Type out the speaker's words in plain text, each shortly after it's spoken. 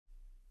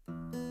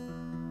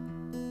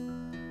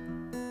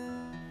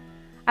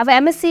Our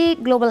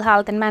MSc Global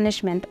Health and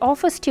Management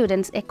offers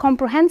students a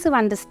comprehensive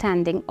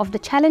understanding of the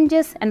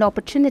challenges and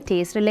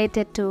opportunities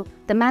related to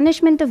the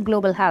management of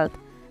global health,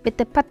 with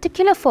a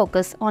particular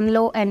focus on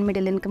low and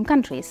middle income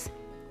countries.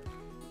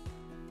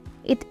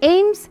 It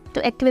aims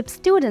to equip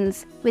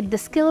students with the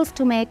skills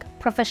to make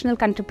professional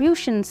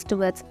contributions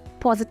towards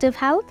positive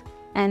health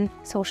and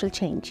social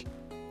change.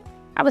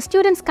 Our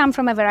students come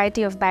from a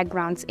variety of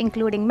backgrounds,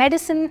 including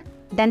medicine,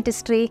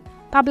 dentistry,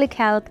 public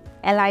health,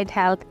 allied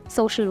health,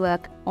 social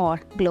work, or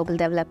global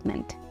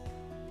development.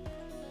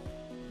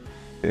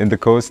 In the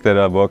course, there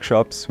are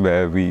workshops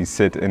where we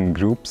sit in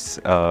groups,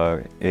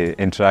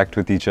 interact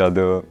with each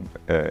other,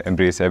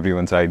 embrace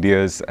everyone's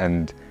ideas,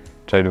 and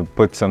try to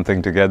put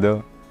something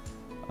together.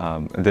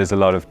 There's a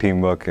lot of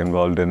teamwork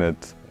involved in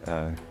it.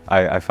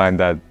 I find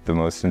that the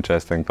most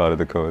interesting part of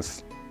the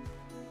course.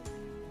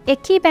 A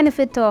key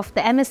benefit of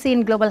the MSc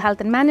in Global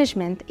Health and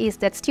Management is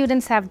that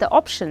students have the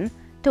option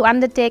to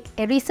undertake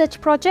a research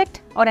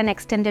project or an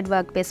extended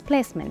work-based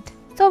placement.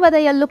 So whether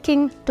you're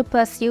looking to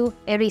pursue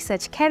a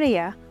research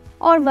career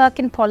or work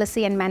in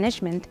policy and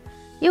management,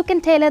 you can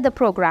tailor the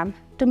program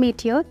to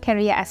meet your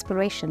career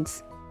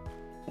aspirations.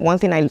 One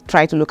thing I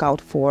try to look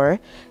out for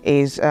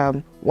is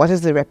what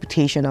is the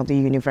reputation of the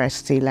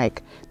university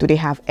like? Do they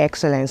have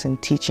excellence in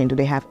teaching? Do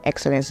they have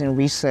excellence in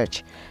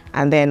research?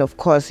 And then, of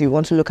course, you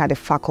want to look at the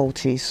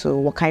faculty. So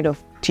what kind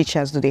of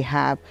teachers do they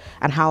have,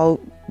 and how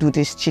do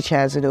these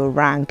teachers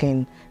rank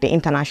in the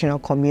international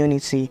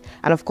community?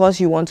 And of course,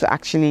 you want to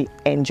actually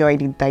enjoy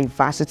the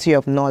diversity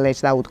of knowledge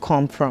that would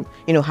come from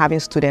having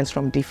students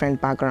from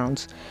different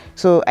backgrounds.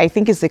 So I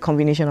think it's the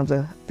combination of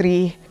the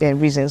three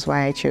reasons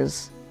why I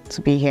chose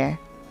to be here.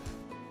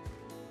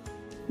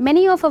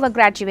 Many of our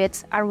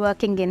graduates are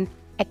working in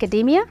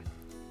academia,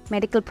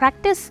 medical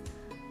practice,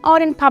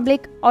 or in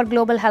public or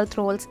global health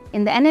roles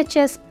in the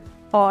NHS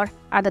or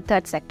other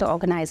third sector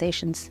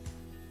organizations.